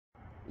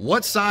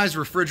What size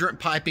refrigerant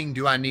piping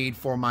do I need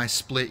for my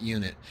split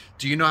unit?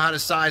 Do you know how to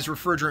size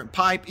refrigerant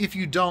pipe? If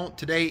you don't,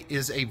 today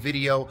is a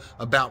video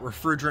about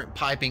refrigerant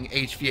piping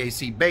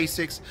HVAC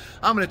basics.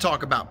 I'm going to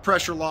talk about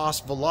pressure loss,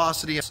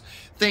 velocity,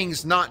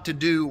 things not to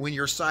do when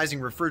you're sizing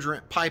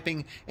refrigerant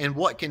piping, and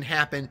what can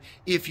happen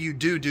if you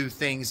do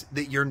things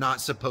that you're not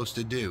supposed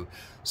to do.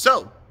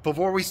 So,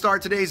 before we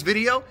start today's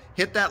video,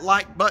 hit that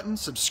like button,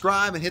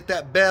 subscribe, and hit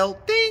that bell,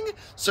 ding,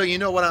 so you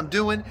know what I'm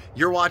doing.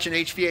 You're watching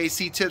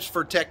HVAC Tips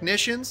for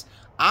Technicians.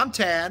 I'm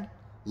Tad.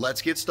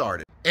 Let's get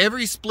started.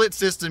 Every split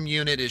system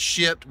unit is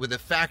shipped with a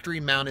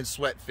factory-mounted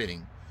sweat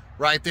fitting.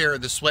 Right there are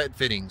the sweat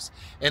fittings.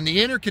 And the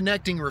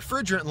interconnecting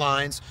refrigerant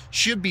lines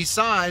should be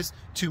sized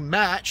to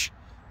match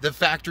the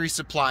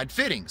factory-supplied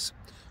fittings,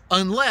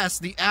 unless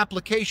the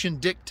application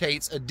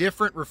dictates a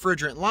different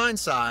refrigerant line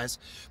size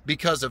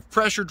because of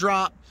pressure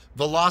drop,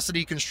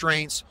 velocity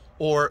constraints,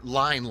 or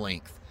line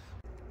length.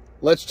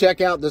 Let's check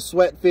out the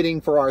sweat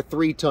fitting for our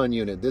 3-ton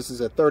unit. This is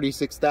a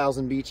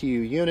 36,000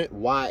 BTU unit,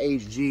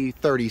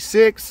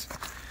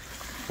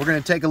 YHG36. We're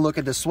going to take a look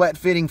at the sweat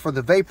fitting for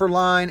the vapor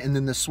line and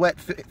then the sweat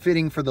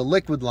fitting for the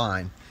liquid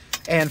line.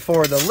 And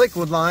for the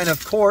liquid line,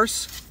 of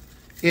course,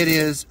 it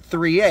is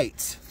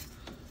 3/8.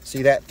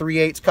 See that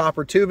 3/8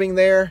 copper tubing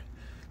there?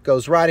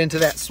 Goes right into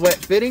that sweat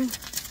fitting.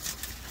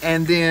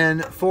 And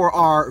then for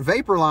our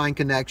vapor line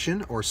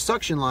connection or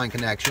suction line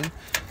connection,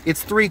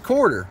 it's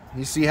 3/4.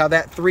 You see how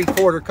that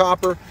 3/4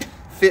 copper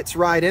fits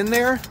right in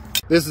there?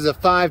 This is a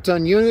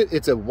 5-ton unit.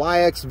 It's a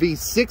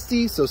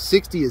YXV60, so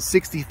 60 is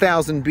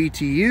 60,000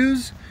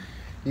 BTUs.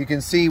 You can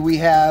see we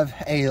have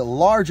a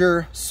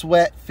larger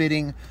sweat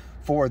fitting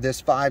for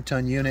this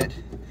 5-ton unit.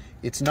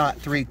 It's not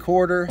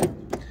 3/4,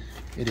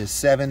 it is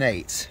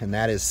 7/8, and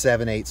that is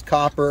 7/8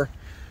 copper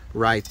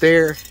right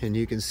there. And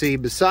you can see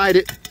beside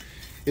it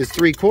is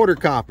 3/4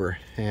 copper,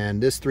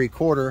 and this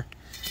 3/4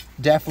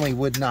 definitely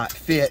would not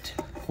fit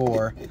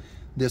for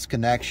this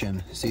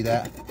connection. See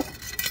that?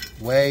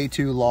 Way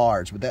too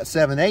large, but that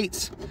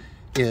 7/8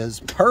 is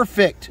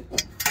perfect.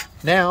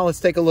 Now let's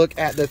take a look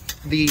at the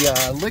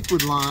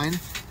liquid line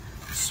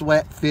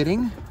sweat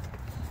fitting,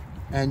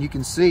 and you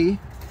can see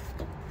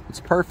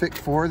it's perfect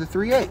for the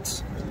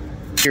 3/8.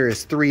 Here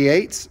is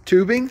 3/8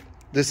 tubing.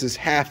 This is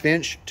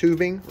 1/2-inch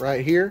tubing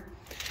right here.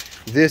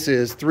 This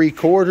is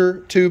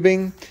 3/4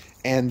 tubing.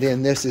 And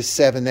then this is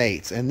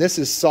 7/8, and this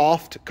is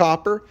soft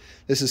copper.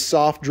 This is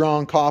soft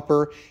drawn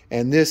copper,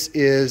 and this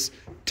is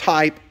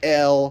type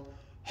L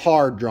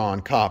hard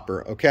drawn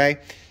copper. Okay,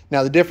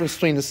 now the difference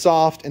between the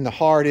soft and the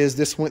hard is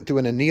this went through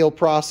an annealing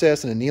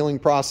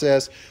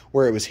process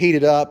where it was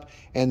heated up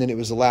and then it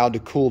was allowed to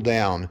cool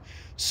down,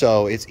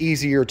 so it's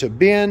easier to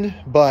bend.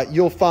 But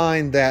you'll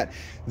find that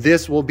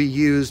this will be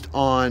used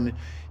on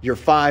your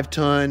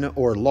 5-ton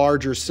or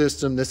larger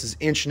system. This is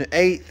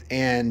 1/8",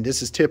 and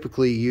this is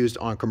typically used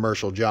on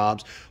commercial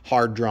jobs.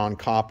 Hard drawn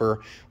copper.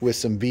 With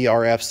some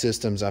VRF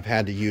systems, I've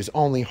had to use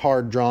only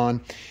hard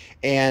drawn.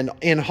 And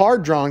in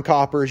hard drawn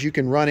coppers, you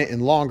can run it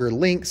in longer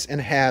lengths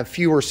and have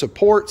fewer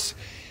supports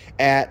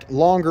at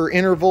longer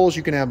intervals.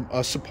 You can have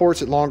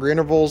supports at longer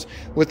intervals.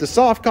 With the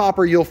soft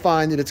copper, you'll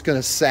find that it's going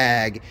to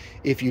sag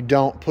if you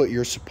don't put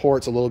your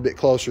supports a little bit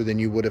closer than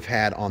you would have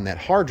had on that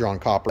hard drawn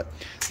copper.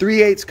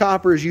 3/8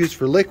 copper is used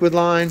for liquid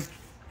line.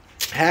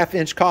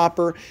 1/2-inch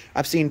copper.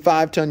 I've seen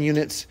 5-ton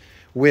units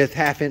with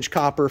 1/2-inch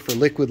copper for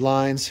liquid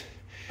lines.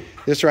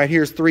 This right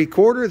here is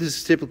 3/4. This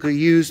is typically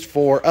used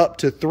for up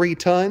to 3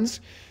 tons.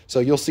 So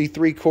you'll see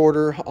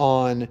 3/4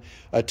 on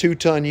a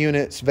 2-ton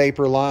units,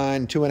 vapor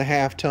line,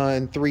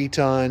 2.5-ton,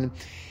 3-ton,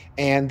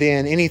 and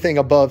then anything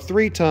above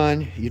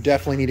 3-ton, you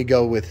definitely need to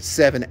go with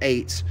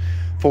 7/8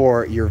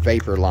 for your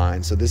vapor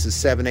line. So this is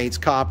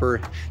 7/8 copper.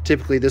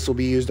 Typically this will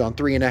be used on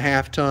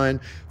 3.5-ton,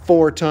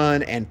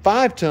 4-ton, and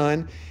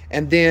 5-ton,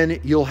 and then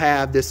you'll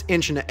have this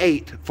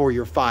 1/8 for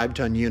your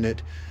 5-ton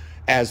unit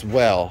as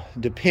well.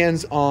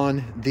 Depends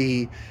on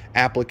the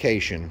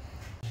application.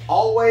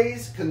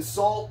 Always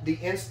consult the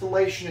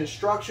installation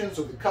instructions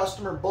or the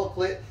customer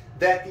booklet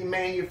that the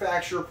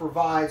manufacturer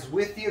provides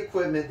with the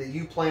equipment that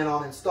you plan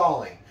on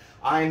installing.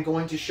 I am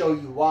going to show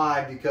you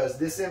why, because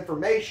this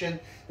information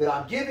that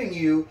I'm giving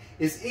you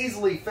is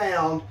easily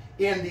found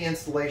in the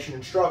installation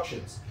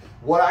instructions.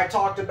 What I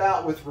talked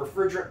about with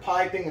refrigerant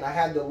piping, and I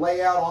had to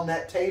lay out on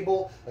that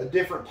table of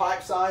different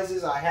pipe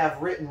sizes, I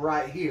have written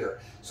right here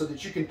so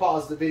that you can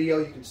pause the video,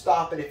 you can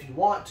stop it if you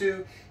want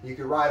to, you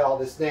can write all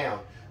this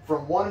down.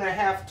 From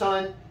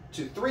 1.5-ton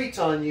to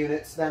 3-ton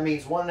units, that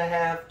means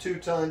 1.5,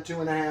 2-ton,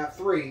 2.5,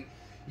 3,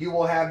 you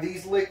will have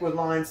these liquid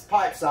lines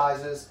pipe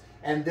sizes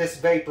and this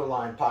vapor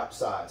line pipe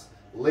size.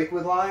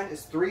 Liquid line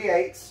is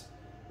 3/8,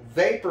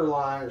 vapor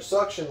line or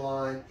suction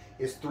line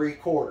is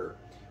 3/4.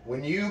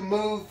 When you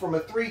move from a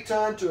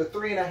 3-ton to a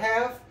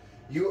 3.5,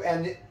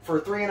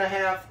 for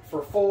 3.5,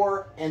 for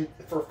 4, and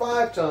for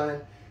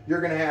 5-ton, you're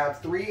going to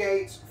have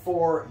 3/8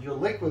 for your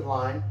liquid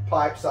line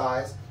pipe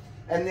size.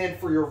 And then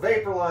for your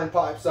vapor line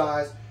pipe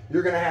size,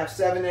 you're going to have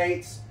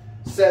 7/8,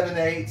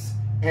 7/8,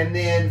 and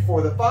then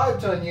for the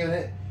 5-ton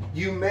unit,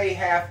 you may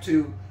have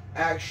to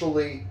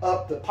actually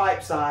up the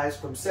pipe size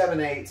from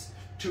 7/8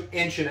 to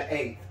 1.1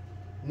 inch.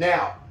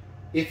 Now,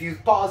 if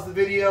you've paused the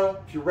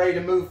video, if you're ready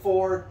to move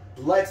forward,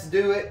 let's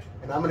do it.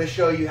 And I'm going to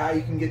show you how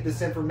you can get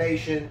this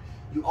information.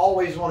 You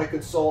always want to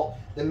consult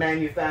the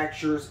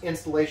manufacturer's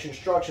installation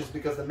instructions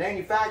because the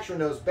manufacturer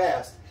knows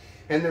best,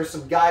 and there's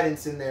some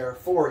guidance in there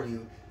for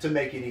you to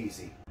make it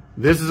easy.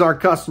 This is our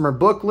customer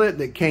booklet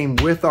that came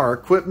with our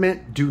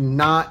equipment. Do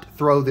not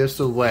throw this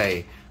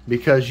away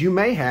because you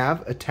may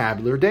have a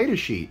tabular data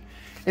sheet.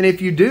 And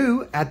if you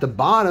do, at the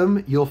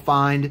bottom, you'll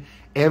find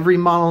every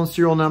model and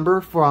serial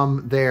number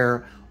from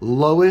their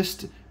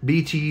lowest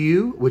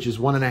BTU, which is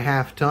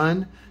 1.5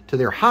 ton, to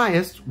their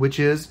highest, which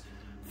is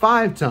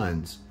 5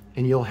 tons.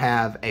 And you'll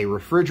have a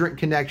refrigerant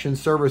connection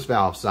service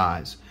valve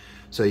size.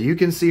 So you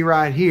can see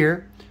right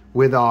here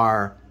with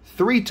our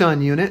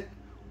 3-ton unit,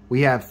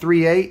 we have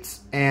 3/8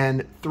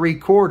 and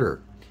 3/4.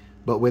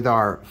 But with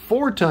our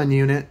 4-ton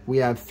unit, we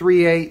have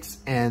 3/8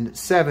 and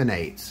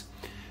 7/8.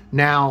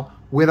 Now,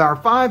 with our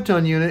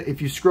 5-ton unit,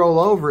 if you scroll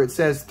over, it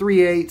says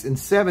 3/8 and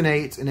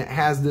 7/8, and it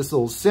has this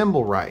little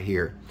symbol right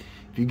here.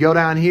 If you go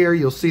down here,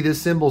 you'll see this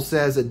symbol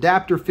says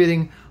adapter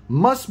fitting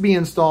must be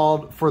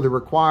installed for the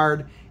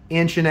required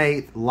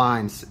 1.1 inch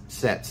line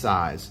set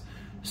size.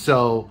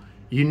 So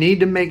you need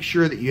to make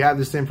sure that you have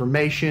this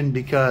information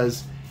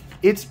because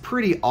it's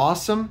pretty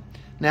awesome.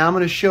 Now I'm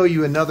going to show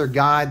you another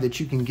guide that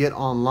you can get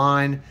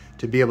online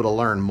to be able to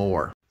learn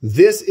more.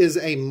 This is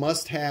a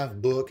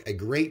must-have book, a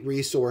great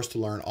resource to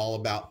learn all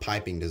about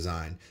piping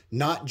design.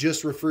 Not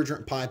just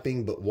refrigerant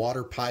piping, but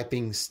water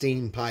piping,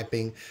 steam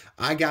piping.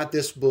 I got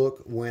this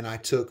book when I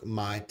took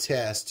my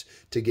test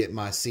to get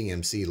my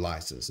CMC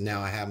license.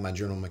 Now I have my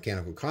General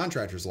Mechanical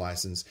Contractor's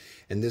license,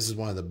 and this is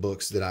one of the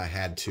books that I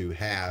had to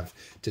have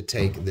to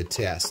take the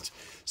test.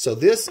 So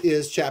this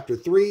is chapter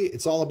 3.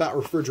 It's all about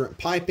refrigerant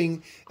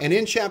piping. And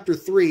in chapter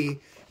 3,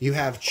 you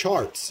have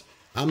charts.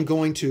 I'm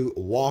going to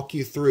walk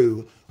you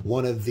through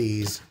one of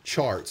these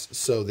charts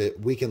so that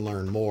we can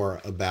learn more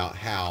about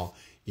how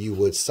you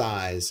would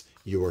size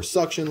your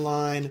suction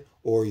line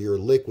or your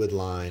liquid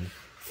line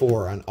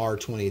for an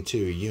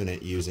R22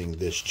 unit using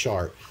this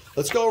chart.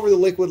 Let's go over the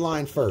liquid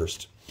line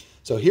first.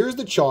 So here's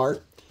the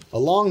chart.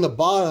 Along the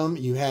bottom,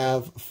 you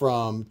have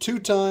from 2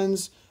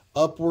 tons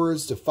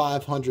upwards to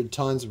 500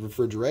 tons of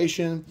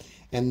refrigeration.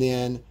 And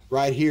then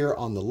right here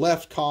on the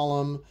left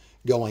column,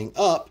 going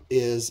up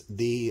is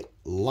the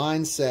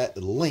line set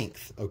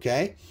length,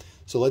 okay?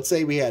 So let's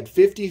say we had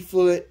 50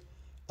 foot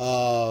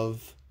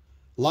of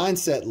line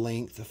set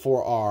length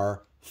for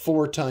our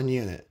 4-ton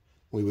unit.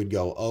 We would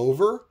go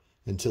over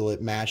until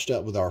it matched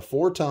up with our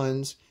 4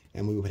 tons,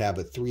 and we would have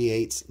a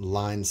 3/8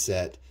 line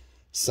set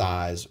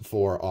size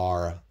for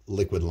our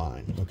liquid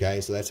line,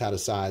 okay? So that's how to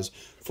size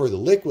for the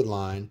liquid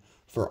line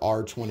for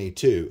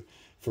R22.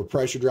 For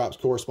pressure drops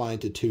corresponding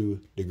to 2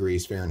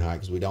 degrees Fahrenheit,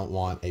 because we don't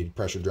want a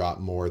pressure drop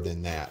more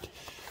than that.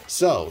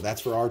 So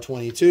that's for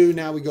R22.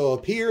 Now we go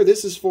up here.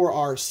 This is for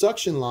our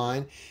suction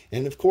line.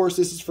 And of course,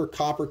 this is for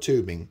copper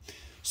tubing.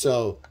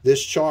 So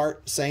this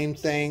chart, same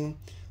thing.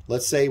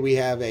 Let's say we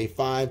have a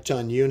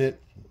 5-ton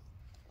unit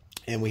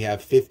and we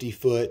have 50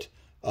 foot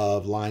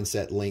of line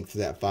set length for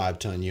that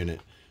 5-ton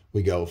unit.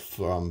 We go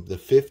from the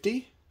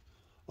 50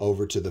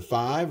 over to the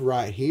 5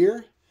 right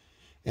here,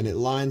 and it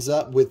lines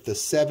up with the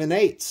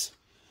 7/8.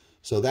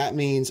 So that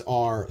means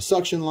our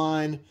suction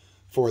line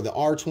for the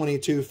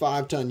R22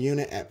 5-ton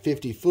unit at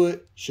 50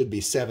 foot should be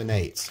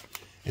 7/8.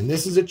 And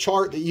this is a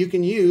chart that you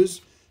can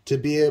use to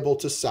be able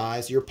to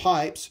size your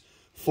pipes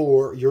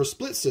for your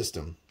split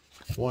system.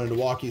 Wanted to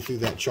walk you through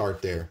that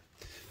chart there.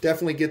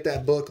 Definitely get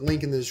that book,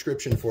 link in the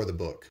description for the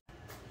book.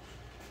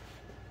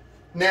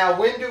 Now,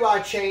 when do I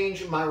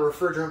change my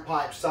refrigerant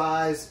pipe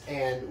size,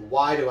 and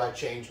why do I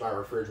change my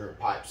refrigerant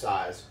pipe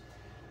size?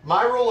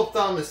 My rule of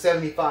thumb is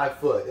 75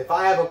 foot. If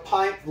I have a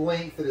pipe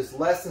length that is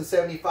less than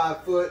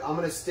 75 foot, I'm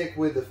going to stick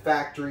with the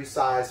factory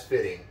size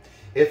fitting.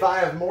 If I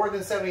have more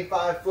than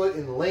 75 foot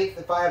in length,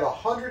 if I have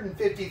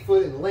 150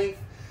 foot in length,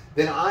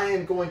 then I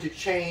am going to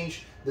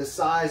change the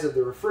size of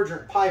the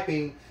refrigerant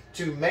piping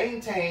to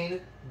maintain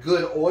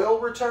good oil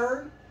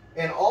return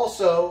and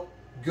also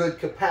good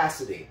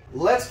capacity.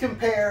 Let's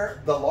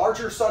compare the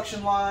larger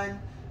suction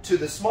line to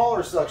the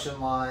smaller suction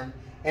line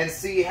and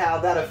see how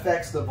that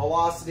affects the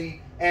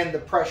velocity and the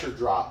pressure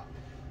drop.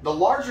 The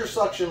larger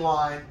suction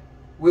line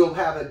will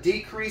have a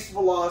decreased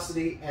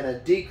velocity and a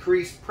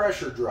decreased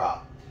pressure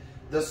drop.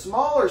 The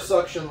smaller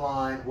suction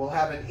line will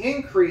have an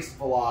increased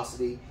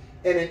velocity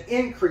and an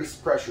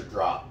increased pressure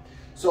drop.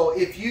 So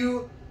if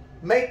you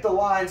make the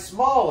line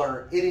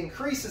smaller, it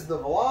increases the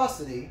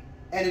velocity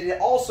and it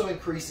also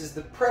increases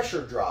the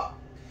pressure drop.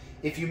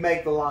 If you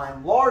make the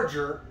line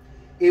larger,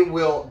 it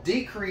will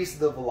decrease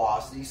the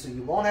velocity, so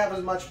you won't have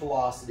as much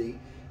velocity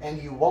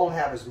and you won't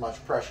have as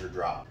much pressure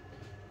drop.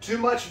 Too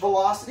much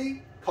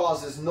velocity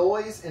causes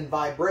noise and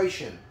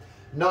vibration.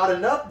 Not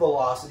enough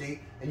velocity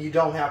and you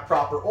don't have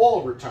proper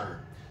oil return.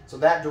 So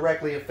that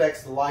directly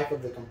affects the life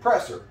of the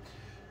compressor.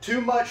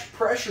 Too much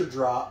pressure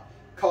drop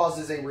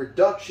causes a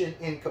reduction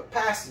in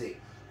capacity.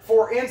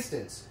 For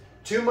instance,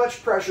 too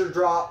much pressure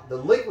drop, the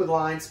liquid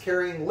line's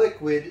carrying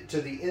liquid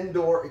to the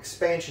indoor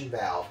expansion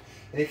valve.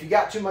 And if you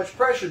got too much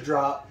pressure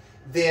drop,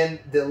 then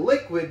the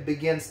liquid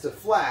begins to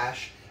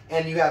flash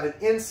and you have an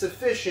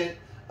insufficient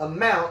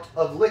amount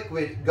of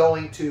liquid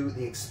going to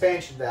the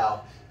expansion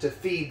valve to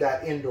feed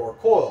that indoor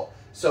coil.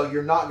 So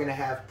you're not going to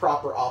have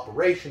proper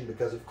operation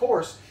because, of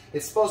course,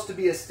 it's supposed to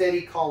be a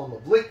steady column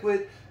of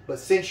liquid, but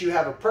since you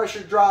have a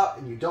pressure drop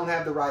and you don't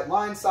have the right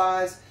line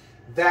size,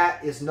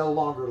 that is no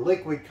longer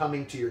liquid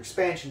coming to your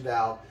expansion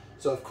valve.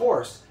 So, of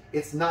course,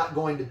 it's not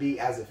going to be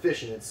as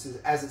efficient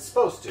as it's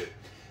supposed to.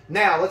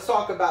 Now, let's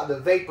talk about the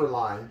vapor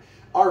line.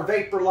 Our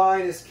vapor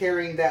line is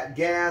carrying that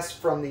gas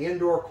from the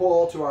indoor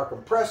coil to our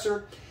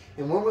compressor.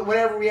 And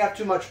whenever we have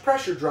too much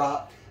pressure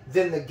drop,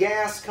 then the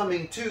gas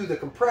coming to the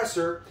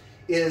compressor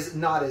is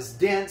not as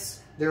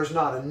dense, there's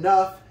not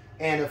enough,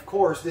 and of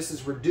course this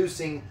is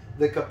reducing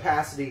the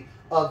capacity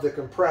of the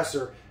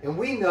compressor. And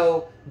we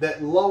know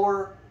that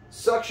lower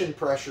suction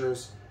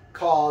pressures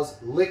cause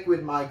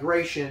liquid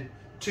migration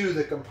to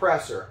the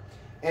compressor.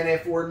 And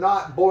if we're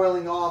not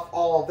boiling off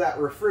all of that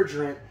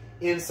refrigerant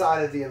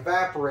inside of the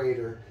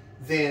evaporator,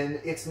 then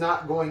it's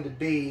not going to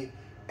be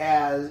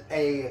as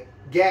a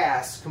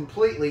gas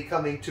completely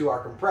coming to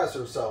our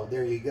compressor. So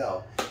there you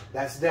go.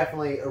 That's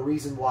definitely a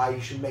reason why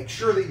you should make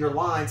sure that your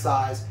line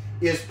size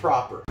is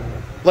proper.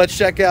 Let's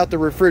check out the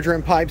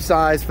refrigerant pipe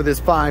size for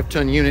this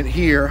 5-ton unit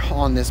here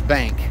on this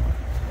bank.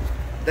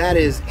 That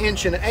is 1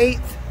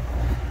 1/8",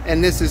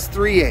 and this is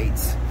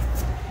 3/8".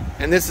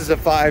 And this is a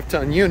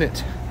 5-ton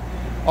unit.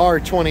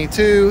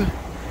 R22.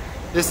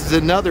 This is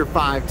another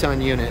 5-ton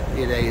unit.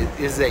 It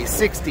is a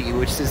 60,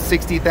 which is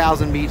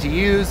 60,000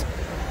 BTUs.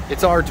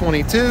 It's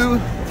R22,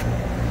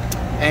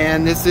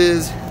 and this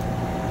is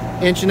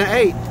 1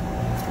 1/8"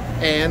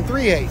 and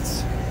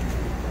 3/8".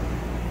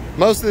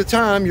 Most of the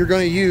time, you're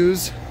going to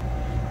use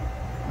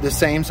the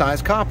same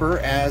size copper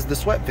as the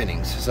sweat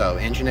fittings. So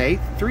 1 1/8",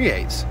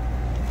 3/8".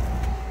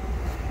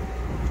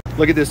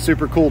 Look at this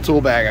super cool tool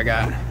bag I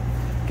got.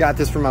 Got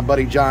this from my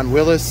buddy John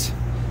Willis.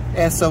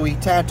 SOE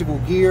Tactical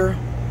Gear.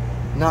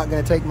 Not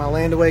going to take my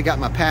land away. Got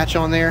my patch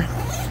on there.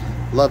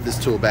 Love this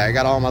tool bag.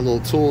 Got all my little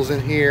tools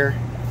in here.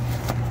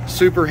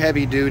 Super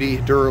heavy duty,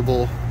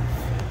 durable.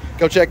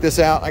 Go check this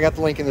out. I got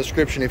the link in the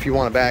description if you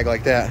want a bag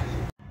like that.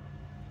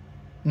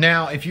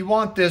 Now, if you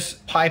want this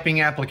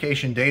piping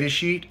application data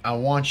sheet, I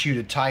want you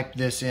to type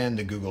this in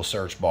the Google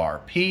search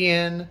bar.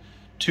 PN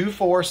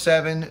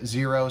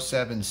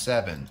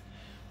 247077.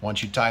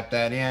 Once you type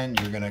that in,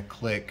 you're going to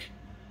click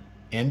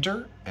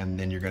enter, and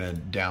then you're going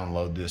to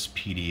download this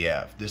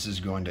PDF. This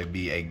is going to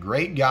be a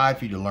great guide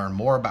for you to learn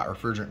more about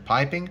refrigerant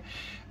piping.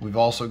 We've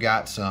also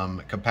got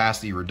some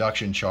capacity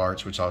reduction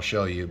charts, which I'll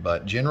show you,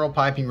 but general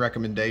piping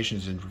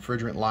recommendations and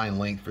refrigerant line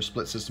length for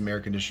split system air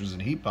conditioners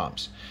and heat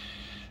pumps.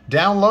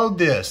 Download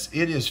this.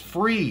 It is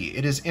free.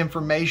 It is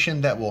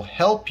information that will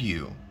help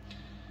you.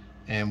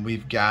 And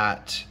we've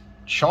got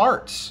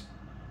charts,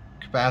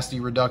 capacity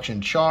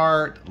reduction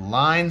chart,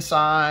 line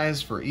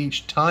size for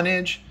each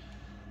tonnage.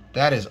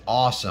 That is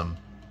awesome.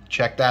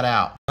 Check that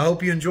out. I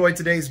hope you enjoyed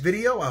today's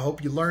video. I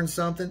hope you learned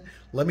something.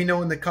 Let me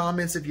know in the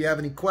comments if you have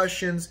any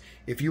questions.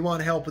 If you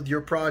want help with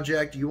your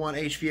project, you want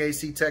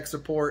HVAC tech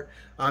support,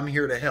 I'm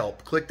here to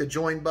help. Click the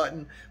join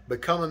button,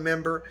 become a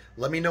member.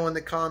 Let me know in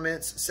the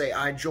comments, say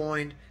I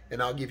joined,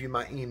 and I'll give you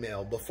my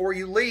email. Before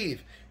you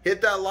leave,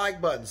 hit that like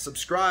button,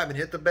 subscribe, and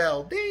hit the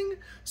bell, ding,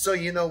 so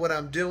you know what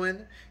I'm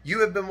doing. You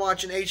have been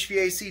watching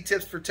HVAC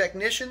Tips for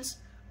Technicians.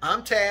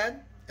 I'm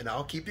Tad, and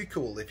I'll keep you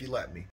cool if you let me.